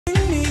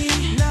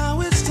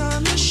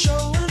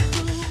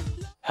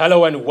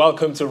Hello and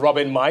welcome to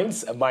Robin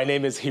Minds. My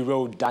name is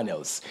Hero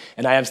Daniels,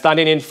 and I am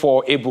standing in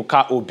for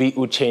Ebuka Obi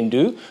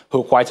Uchendu,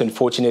 who quite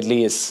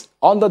unfortunately is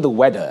under the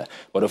weather.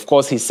 But of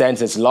course, he sends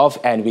his love,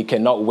 and we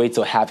cannot wait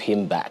to have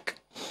him back.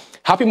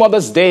 Happy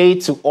Mother's Day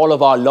to all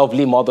of our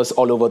lovely mothers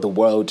all over the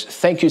world.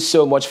 Thank you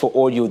so much for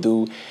all you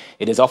do.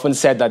 It is often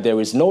said that there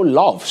is no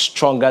love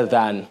stronger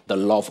than the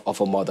love of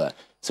a mother.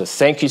 So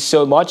thank you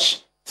so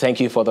much.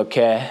 Thank you for the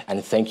care,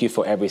 and thank you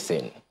for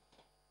everything.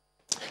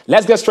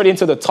 Let's get straight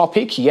into the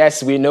topic.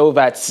 Yes, we know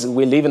that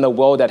we live in a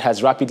world that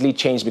has rapidly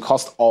changed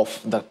because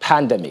of the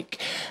pandemic.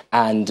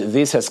 And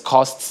this has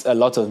cost a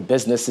lot of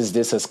businesses,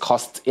 this has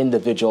cost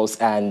individuals,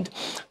 and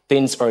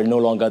things are no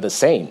longer the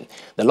same.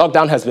 The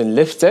lockdown has been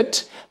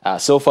lifted.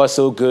 So far,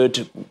 so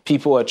good.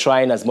 People are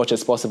trying as much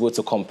as possible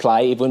to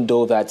comply, even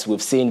though that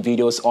we've seen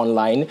videos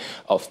online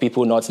of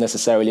people not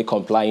necessarily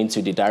complying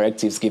to the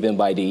directives given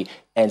by the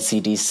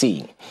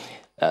NCDC.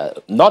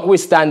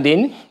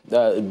 Notwithstanding,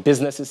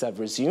 businesses have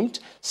resumed.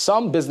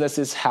 Some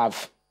businesses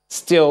have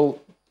still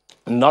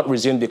not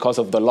resumed because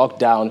of the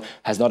lockdown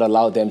has not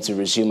allowed them to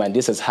resume. And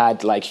this has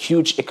had like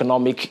huge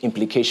economic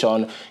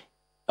implication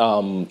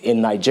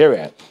in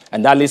Nigeria.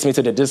 And that leads me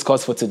to the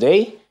discourse for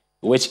today,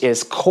 which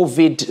is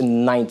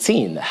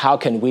COVID-19. How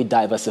can we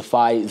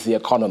diversify the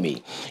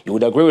economy? You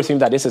would agree with me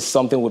that this is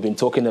something we've been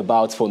talking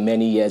about for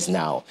many years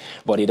now,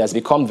 but it has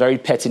become very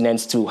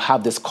pertinent to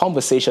have this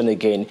conversation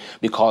again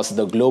because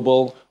the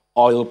global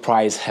oil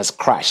price has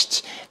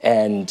crashed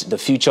and the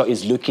future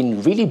is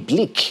looking really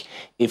bleak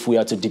if we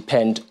are to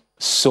depend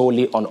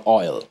solely on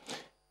oil.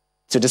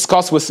 To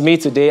discuss with me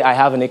today, I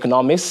have an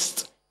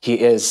economist. He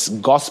is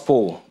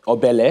Gospel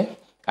Obele,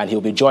 and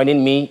he'll be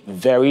joining me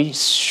very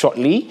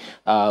shortly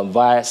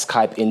via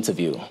Skype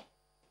interview.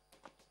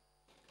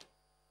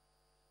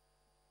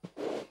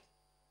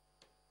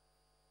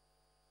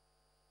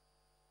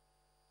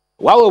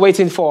 While we're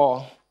waiting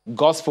for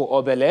Gospel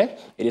Obele,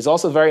 it is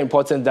also very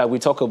important that we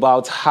talk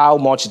about how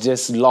much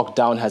this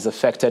lockdown has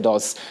affected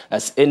us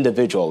as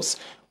individuals.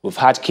 We've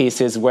had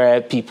cases where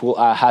people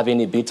are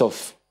having a bit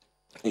of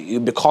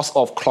because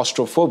of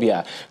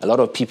claustrophobia, a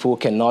lot of people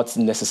cannot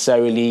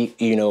necessarily,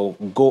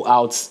 go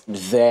out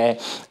there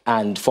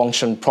and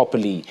function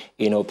properly.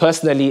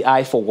 Personally,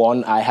 I, for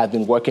one, I have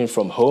been working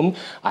from home.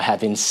 I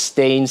have been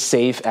staying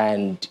safe,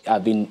 and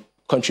I've been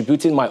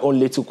contributing my own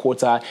little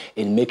quota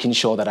in making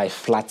sure that I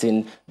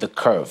flatten the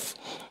curve.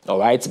 All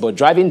right. But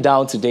driving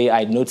down today,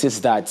 I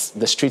noticed that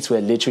the streets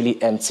were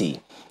literally empty.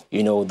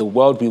 The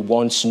world we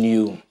once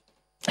knew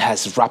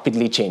has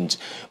rapidly changed.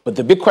 But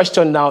the big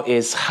question now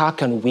is, how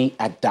can we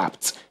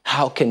adapt?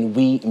 How can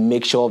we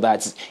make sure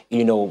that,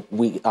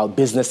 our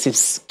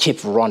businesses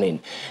keep running?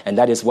 And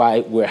that is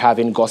why we're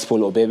having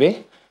Gospel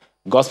Obele.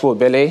 Gospel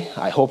Obele,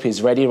 I hope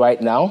he's ready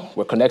right now.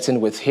 We're connecting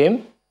with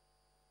him.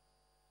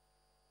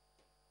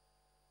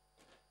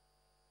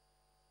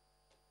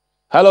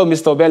 Hello,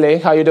 Mr. Obele.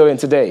 How are you doing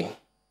today?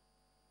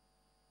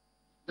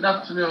 Good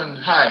afternoon.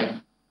 Hi.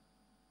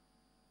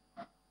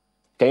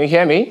 Can you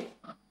hear me?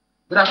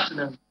 Good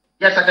afternoon.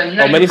 Yes, I can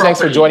hear you. Many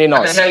thanks for joining us.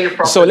 I can hear you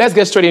properly. So let's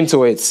get straight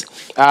into it.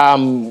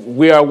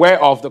 We are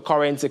aware of the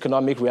current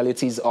economic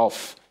realities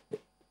of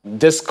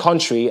this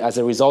country as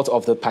a result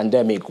of the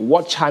pandemic.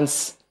 What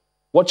chances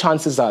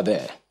are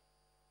there?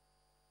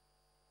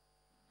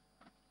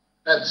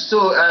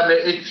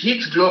 It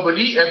hits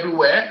globally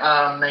everywhere.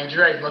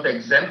 Nigeria is not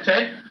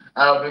exempted.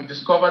 We've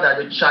discovered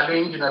that the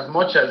challenge, in as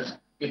much as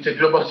it's a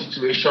global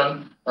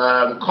situation,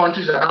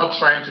 countries are now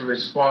trying to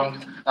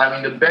respond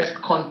in the best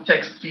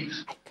context fit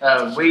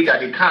way that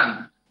they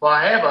can.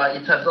 But however,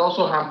 it has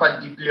also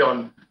hampered deeply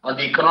on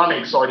the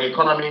economics or the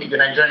economy, the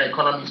Nigerian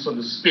economy, so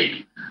to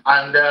speak.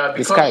 And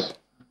because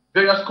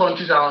various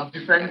countries are on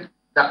different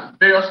rungs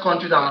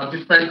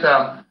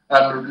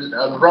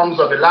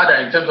of the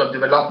ladder in terms of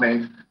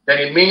development, then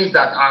it means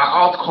that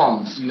our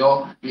outcomes,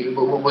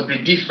 would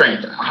be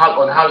different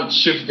on how it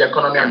shapes the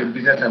economy and the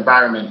business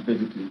environment,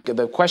 basically.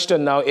 The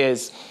question now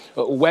is,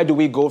 where do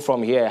we go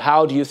from here?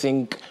 How do you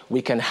think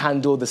we can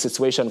handle the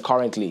situation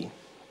currently?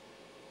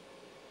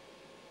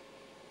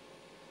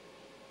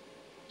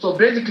 So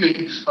basically,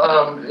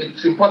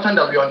 it's important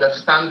that we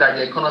understand that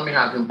the economy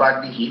has been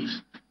badly hit,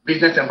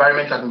 business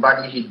environment has been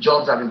badly hit,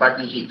 jobs have been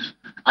badly hit.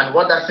 And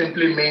what that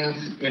simply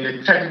means in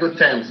the technical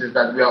terms is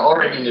that we are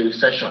already in a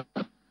recession.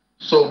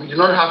 So we do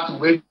not have to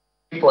wait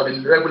for the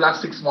regular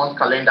 6-month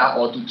calendar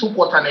or the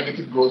 2-quarter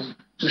negative growth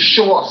to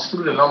show us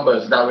through the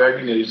numbers that we're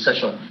in a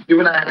recession.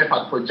 Even IMF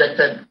had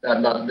projected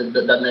that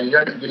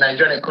the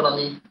Nigerian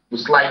economy will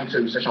slide into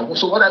a recession.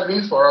 So what that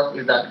means for us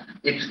is that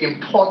it's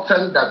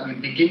important that we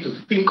begin to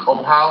think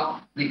of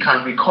how we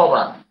can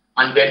recover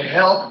and then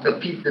help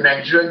the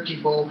Nigerian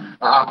people,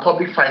 our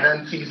public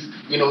finances,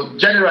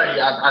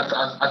 generally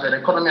as an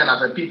economy and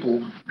as a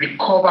people,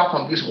 recover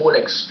from this whole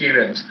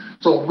experience.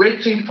 So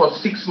waiting for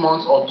 6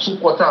 months or 2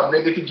 quarters of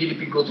negative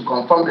GDP growth to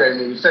confirm we are in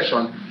a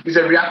recession is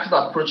a reactive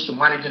approach to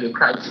managing the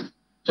crisis.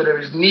 So there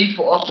is need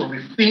for us to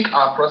rethink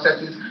our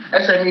processes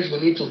SMEs will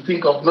need to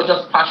think of not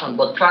just passion,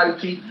 but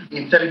clarity,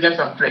 intelligence,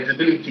 and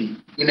flexibility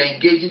in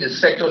engaging the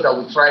sectors that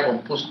will thrive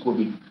on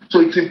post-COVID. So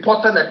it's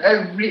important that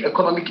every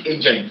economic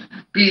agent,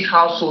 be it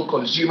household,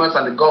 consumers,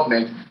 and the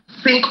government,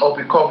 think of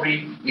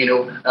recovery,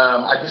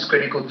 at this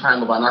critical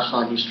time of our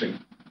national history.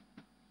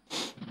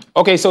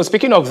 Okay, so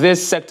speaking of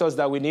these sectors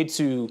that we need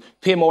to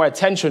pay more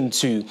attention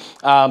to,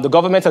 the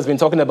government has been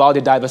talking about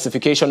the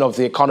diversification of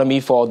the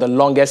economy for the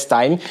longest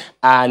time,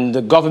 and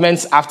the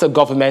governments after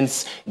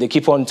governments, they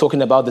keep on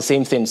talking about the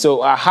same thing.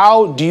 So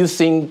how do you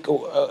think,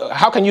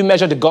 how can you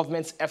measure the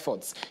government's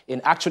efforts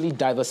in actually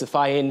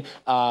diversifying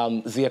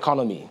the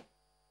economy?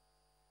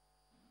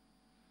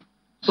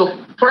 So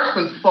first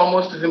and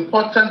foremost, it's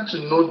important to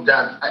note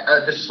that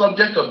the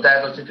subject of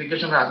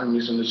diversification has been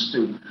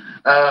misunderstood.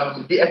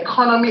 The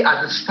economy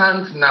as it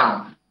stands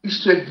now is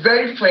to a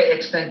very fair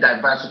extent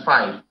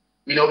diversified.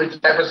 It's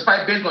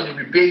diversified based on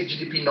the rebased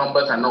GDP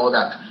numbers and all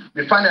that.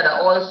 We find that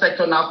the oil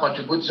sector now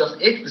contributes just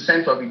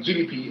 8% of the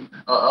GDP,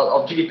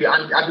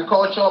 and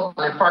agriculture,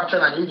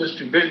 manufacturing, and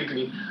industry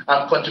basically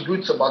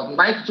contributes about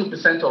 92%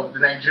 of the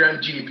Nigerian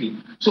GDP.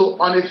 So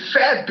on a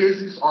fair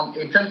basis,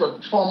 in terms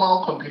of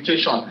formal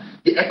computation,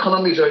 the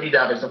economy is already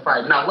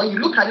diversified. Now, when you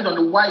look at it on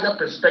the wider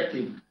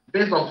perspective,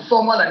 based on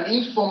formal and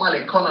informal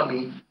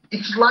economy,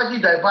 it's largely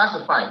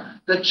diversified.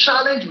 The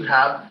challenge we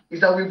have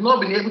is that we've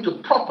not been able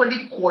to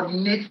properly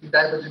coordinate the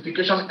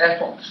diversification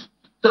efforts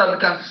so that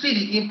we can see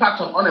the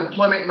impact on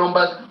unemployment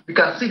numbers, we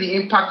can see the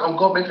impact on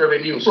government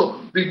revenue.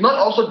 So we've not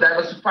also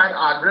diversified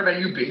our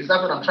revenue base,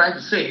 that's what I'm trying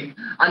to say.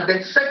 And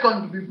then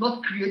second, we've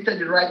not created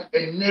the right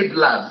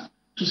enablers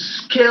to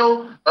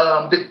scale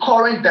the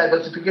current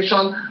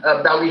diversification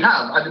that we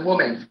have at the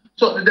moment.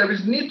 So there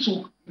is need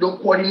to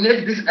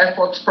coordinate these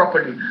efforts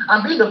properly.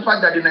 And being the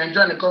fact that the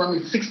Nigerian economy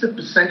is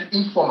 60%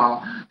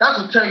 informal, that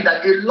will tell you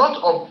that a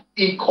lot of,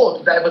 in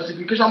quote,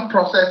 diversification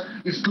process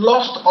is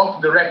lost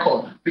off the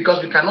record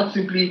because we cannot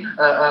simply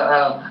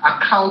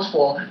account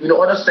for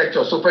other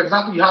sectors. So for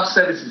example, you have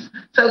services.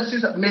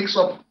 Services makes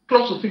up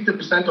close to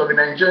 50% of the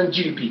Nigerian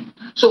GDP.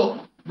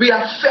 So we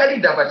are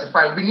fairly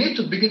diversified. We need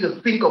to begin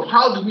to think of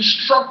how do we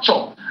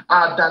structure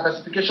our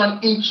diversification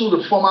into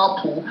the formal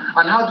pool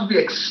and how do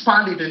we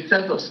expand it in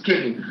terms of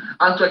scaling.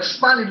 And to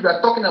expand it, we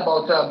are talking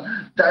about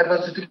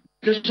diversification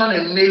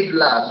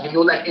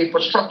enablers, like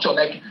infrastructure,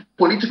 like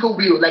political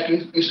will, like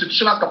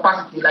institutional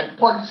capacity, like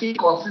policy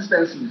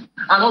consistencies,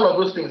 and all of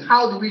those things.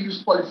 How do we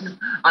use policies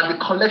and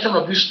the collection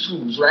of these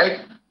tools, right,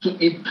 to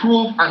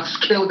improve and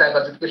scale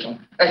diversification,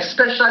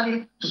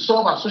 especially to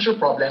solve our social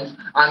problems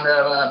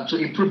and to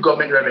improve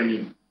government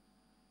revenue.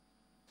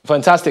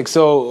 Fantastic.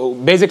 So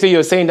basically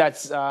you're saying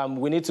that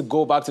we need to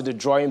go back to the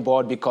drawing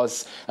board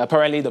because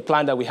apparently the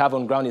plan that we have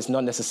on ground is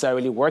not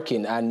necessarily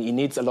working and it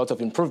needs a lot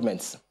of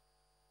improvements.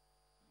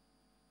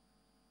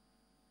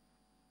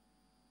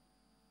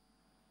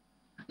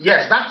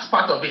 Yes, that's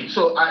part of it.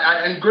 So,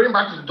 and going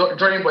back to the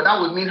drawing board, that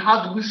would mean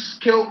how do we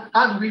scale,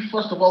 how do we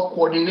first of all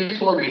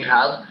coordinate what we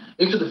have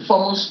into the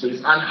formal space,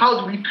 and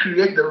how do we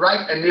create the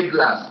right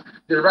enablers,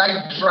 the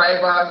right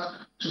drivers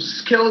to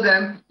scale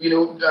them,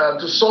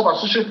 to solve our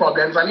social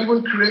problems and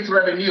even create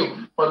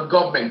revenue for the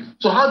government.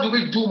 So how do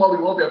we do more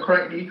with what we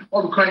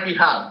currently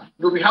have?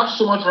 We have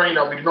so much running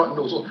that we do not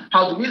know. So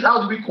how do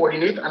we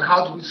coordinate and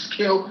how do we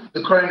scale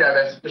the current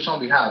diversification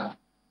we have?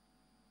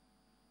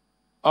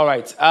 All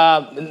right.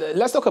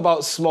 Let's talk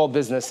about small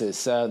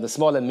businesses, the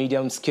small and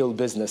medium-scale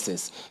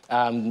businesses.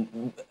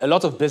 A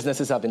lot of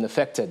businesses have been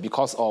affected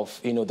because of,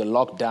 the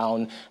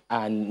lockdown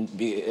and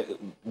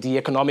the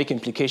economic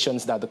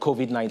implications that the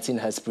COVID-19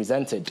 has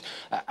presented.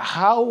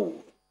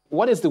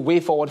 What is the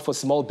way forward for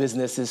small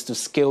businesses to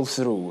scale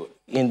through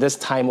in this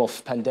time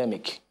of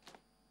pandemic?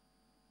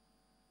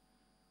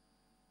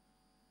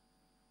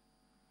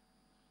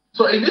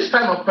 So in this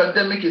time of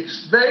pandemic,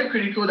 it's very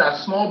critical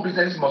that small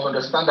businesses must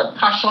understand that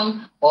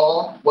passion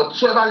or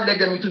whatsoever led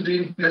them into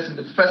doing business in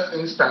the first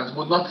instance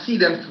would not see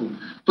them through.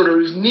 So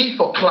there is need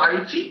for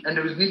clarity and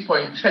there is need for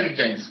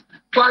intelligence.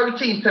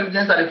 Clarity,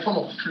 intelligence are a form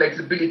of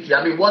flexibility.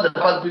 I mean, what the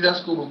Harvard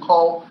Business School will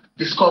call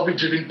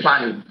discovery-driven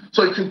planning.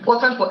 So it's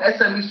important for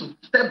SMEs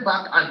to step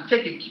back and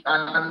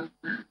and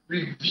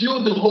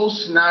review the whole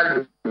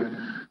scenario.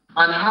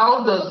 And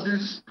how does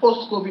this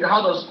post-COVID,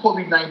 how does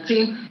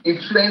COVID-19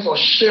 influence or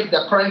shape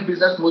their current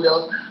business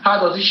models? How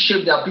does it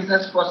shape their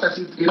business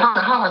processes?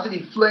 How has it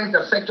influenced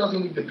the sectors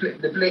in which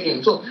they play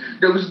in? So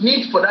there is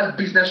need for that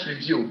business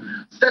review.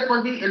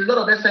 Secondly, a lot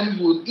of SMEs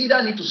will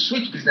either need to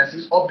switch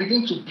businesses or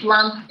begin to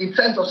plan in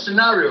terms of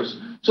scenarios.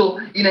 So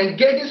in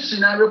engaging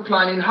scenario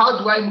planning,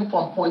 how do I move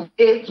from point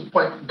A to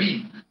point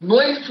B?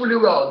 Knowing fully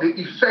well the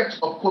effects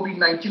of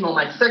COVID-19 on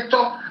my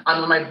sector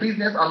and on my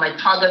business and my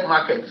target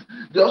markets.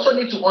 They also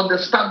need to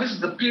understand, this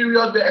is the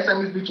period where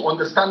SMEs need to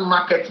understand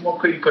markets more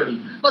critically.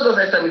 Not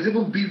just SMEs,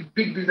 even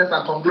big business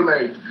and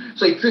conglomerates.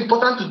 So it's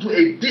important to do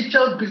a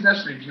detailed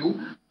business review,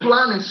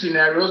 plan in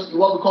scenarios,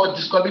 what we call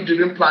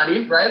discovery-driven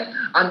planning, right?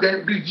 And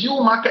then review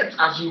markets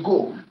as you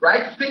go,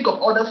 right? Think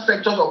of other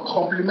sectors or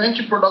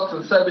complementary products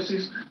and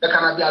services that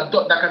can be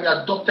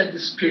adopted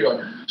this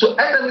period. So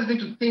SMEs need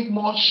to think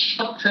more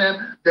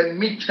short-term than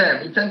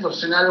mid-term in terms of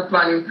scenario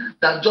planning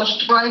than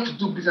just trying to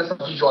do business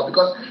as usual,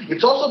 because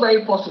it's also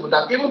very possible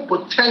that even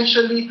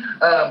potentially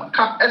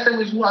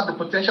SMEs who have the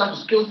potential to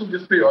scale through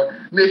this period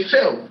may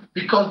fail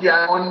because they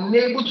are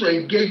unable to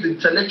engage the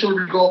intellectual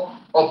rigor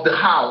of the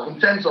how in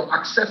terms of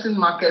accessing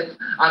markets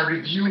and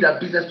reviewing their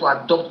business to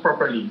adopt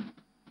properly.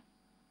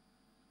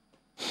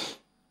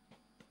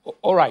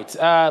 All right.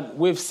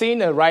 We've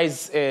seen a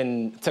rise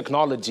in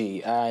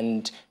technology,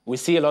 and we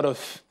see a lot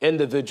of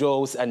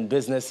individuals and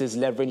businesses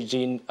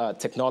leveraging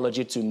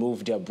technology to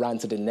move their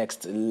brand to the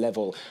next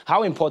level.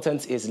 How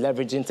important is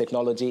leveraging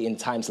technology in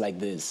times like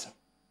this?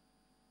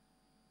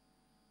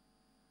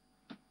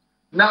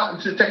 Now,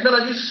 the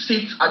technology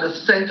sits at the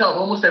center of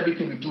almost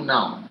everything we do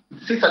now.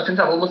 It sits at the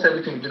center of almost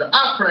everything we do now.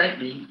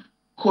 Apparently,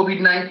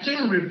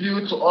 COVID-19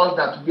 revealed to us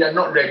that we are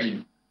not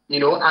ready,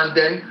 and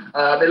then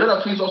a lot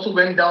of things also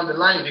went down the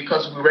line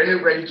because we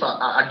weren't ready to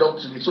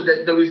adopt to it. So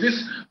there was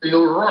this,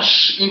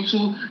 rush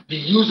into the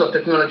use of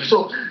technology.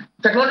 So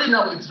technology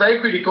now is very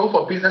critical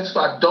for business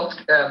to adopt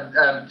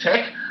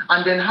tech.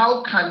 And then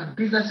how can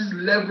businesses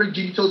leverage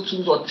digital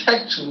tools or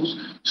tech tools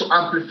to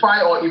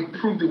amplify or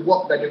improve the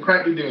work that they're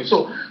currently doing?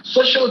 So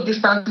social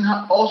distancing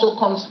also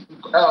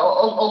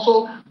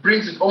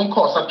brings its own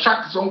cost,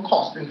 attracts its own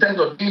cost in terms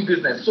of doing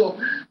business. So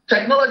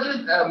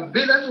technology,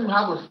 businesses will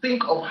have to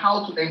think of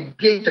how to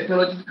engage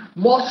technology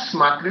more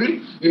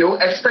smartly,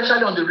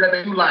 especially on the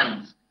revenue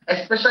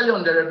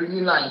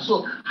lines.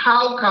 So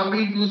how can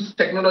we use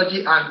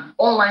technology and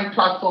online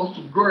platforms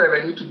to grow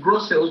revenue, to grow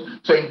sales,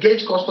 to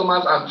engage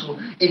customers, and to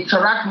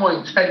interact more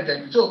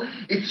intelligently? So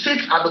it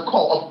sits at the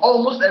core of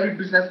almost every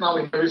business now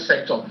in every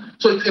sector.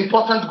 So it's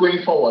important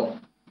going forward.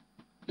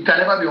 It can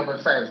never be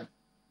emphasized.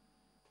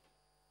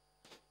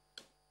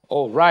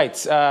 All right.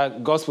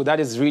 Gospel, that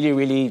is really,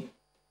 really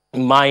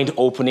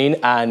mind-opening,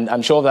 and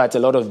I'm sure that a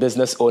lot of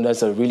business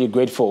owners are really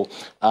grateful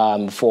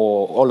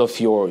for all of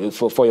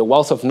for your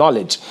wealth of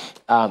knowledge.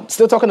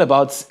 Still talking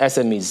about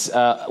SMEs,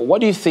 what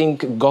do you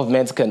think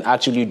government can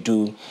actually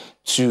do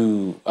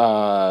to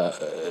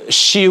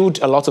shield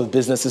a lot of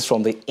businesses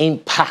from the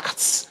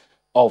impacts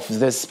of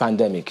this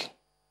pandemic?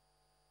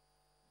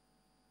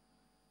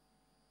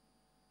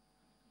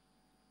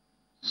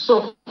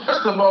 So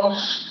first of all,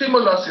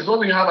 stimuluses, what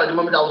we have at the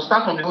moment, I will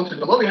start from the home.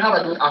 What we have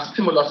at the moment are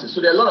stimuluses.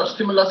 So there are a lot of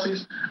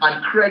stimuluses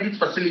and credit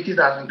facilities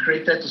that have been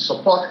created to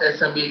support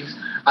SMEs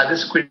at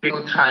these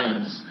critical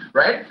times,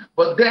 right?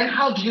 But then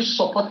how do you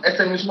support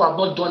SMEs who have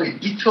not done a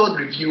detailed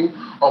review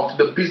of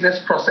the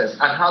business process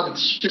and how it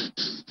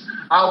shifts,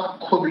 how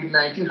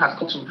COVID-19 has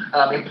come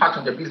to impact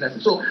on their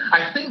businesses? So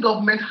I think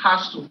government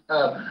has to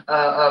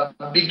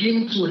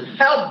begin to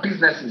help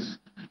businesses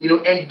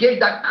engage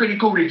that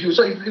critical review.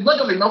 So it's not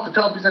just enough to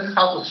tell businesses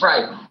how to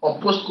thrive on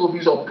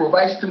post-COVID or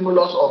provide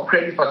stimulus or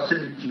credit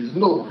facilities.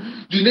 No,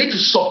 you need to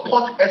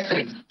support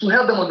SMEs to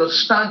help them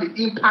understand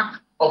the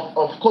impact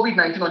of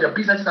COVID-19 on their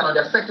businesses and on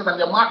their sectors and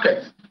their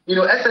markets.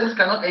 SMEs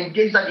cannot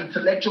engage that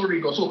intellectual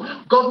rigor. So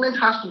government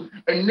has to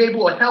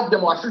enable or help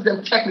them or assist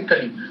them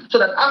technically so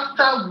that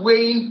after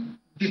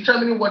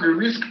determining what the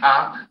risks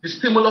are, the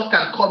stimulus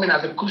can come in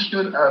as a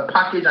cushion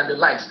package and the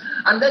likes.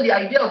 And then the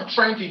idea of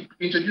trying to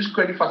introduce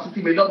credit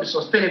facility may not be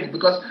sustainable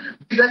because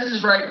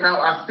businesses right now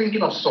are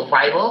thinking of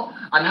survival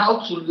and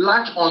how to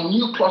latch on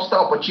new cluster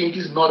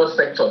opportunities in other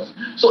sectors.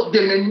 So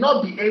they may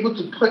not be able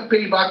to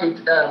pay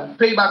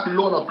back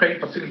loan or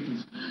credit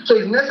facilities. So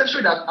it's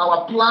necessary that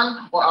our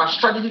plan or our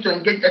strategy to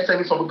engage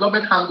SMEs from the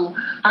government angle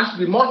has to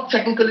be more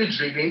technically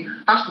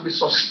driven, has to be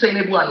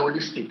sustainable and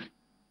holistic.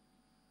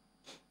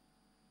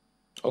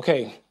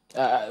 Okay.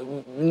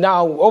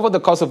 Now, over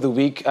the course of the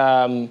week,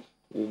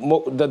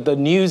 the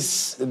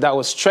news that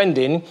was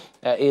trending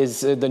is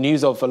the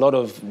news of a lot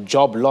of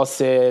job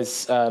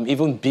losses.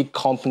 Even big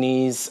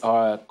companies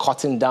are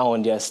cutting down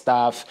on their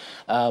staff.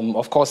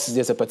 Of course,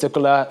 there's a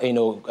particular,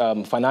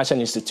 financial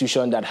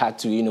institution that had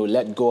to,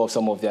 let go of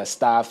some of their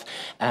staff,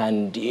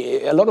 and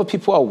a lot of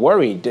people are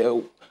worried.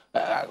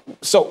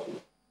 So,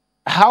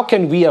 how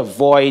can we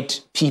avoid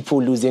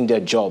people losing their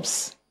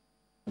jobs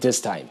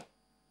this time?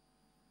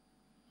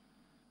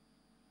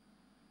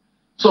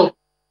 So,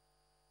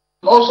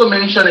 also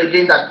mention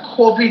again that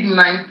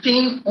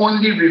COVID-19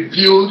 only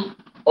revealed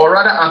or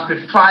rather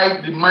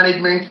amplified the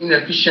management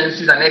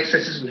inefficiencies and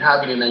excesses we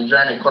have in the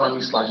Nigerian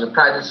economy / the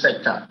private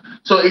sector.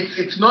 So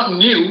it's not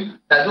new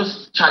that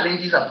those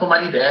challenges are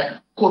formerly there.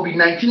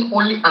 COVID-19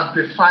 only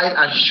amplified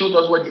and showed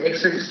us what the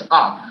excesses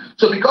are.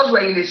 So because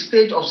we're in a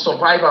stage of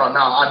survival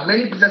now, and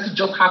many businesses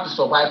just have to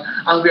survive,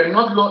 and we're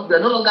no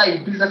longer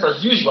in business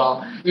as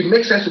usual, it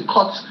makes sense to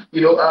cut,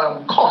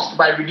 cost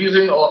by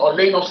reducing or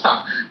laying off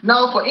staff.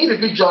 Now, for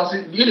individuals,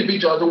 they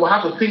will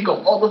have to think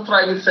of other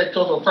thriving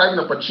sectors or thriving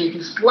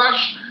opportunities,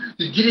 slash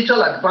the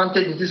digital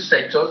advantage in these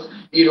sectors,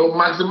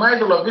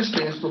 maximize all of these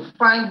things to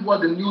find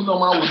what the new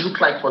normal will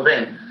look like for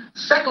them.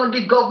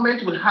 Secondly,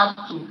 government will have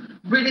to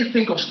really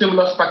think of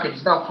stimulus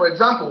packages. Now, for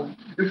example,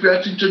 if we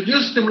are to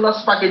introduce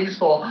stimulus packages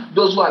for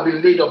those who have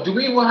been laid off, do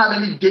we even have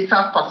any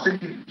data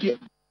facility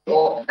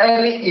or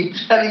any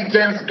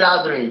intelligence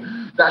gathering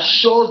that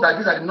shows that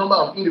these are the number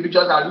of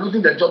individuals that are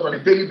losing their jobs on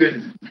a daily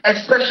basis,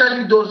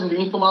 especially those in the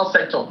informal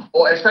sector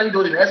or especially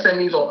those in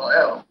SMEs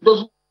or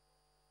those.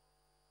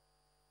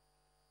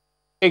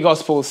 Hey,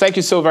 Gospel, thank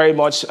you so very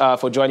much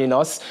for joining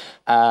us.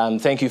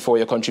 Thank you for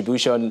your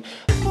contribution.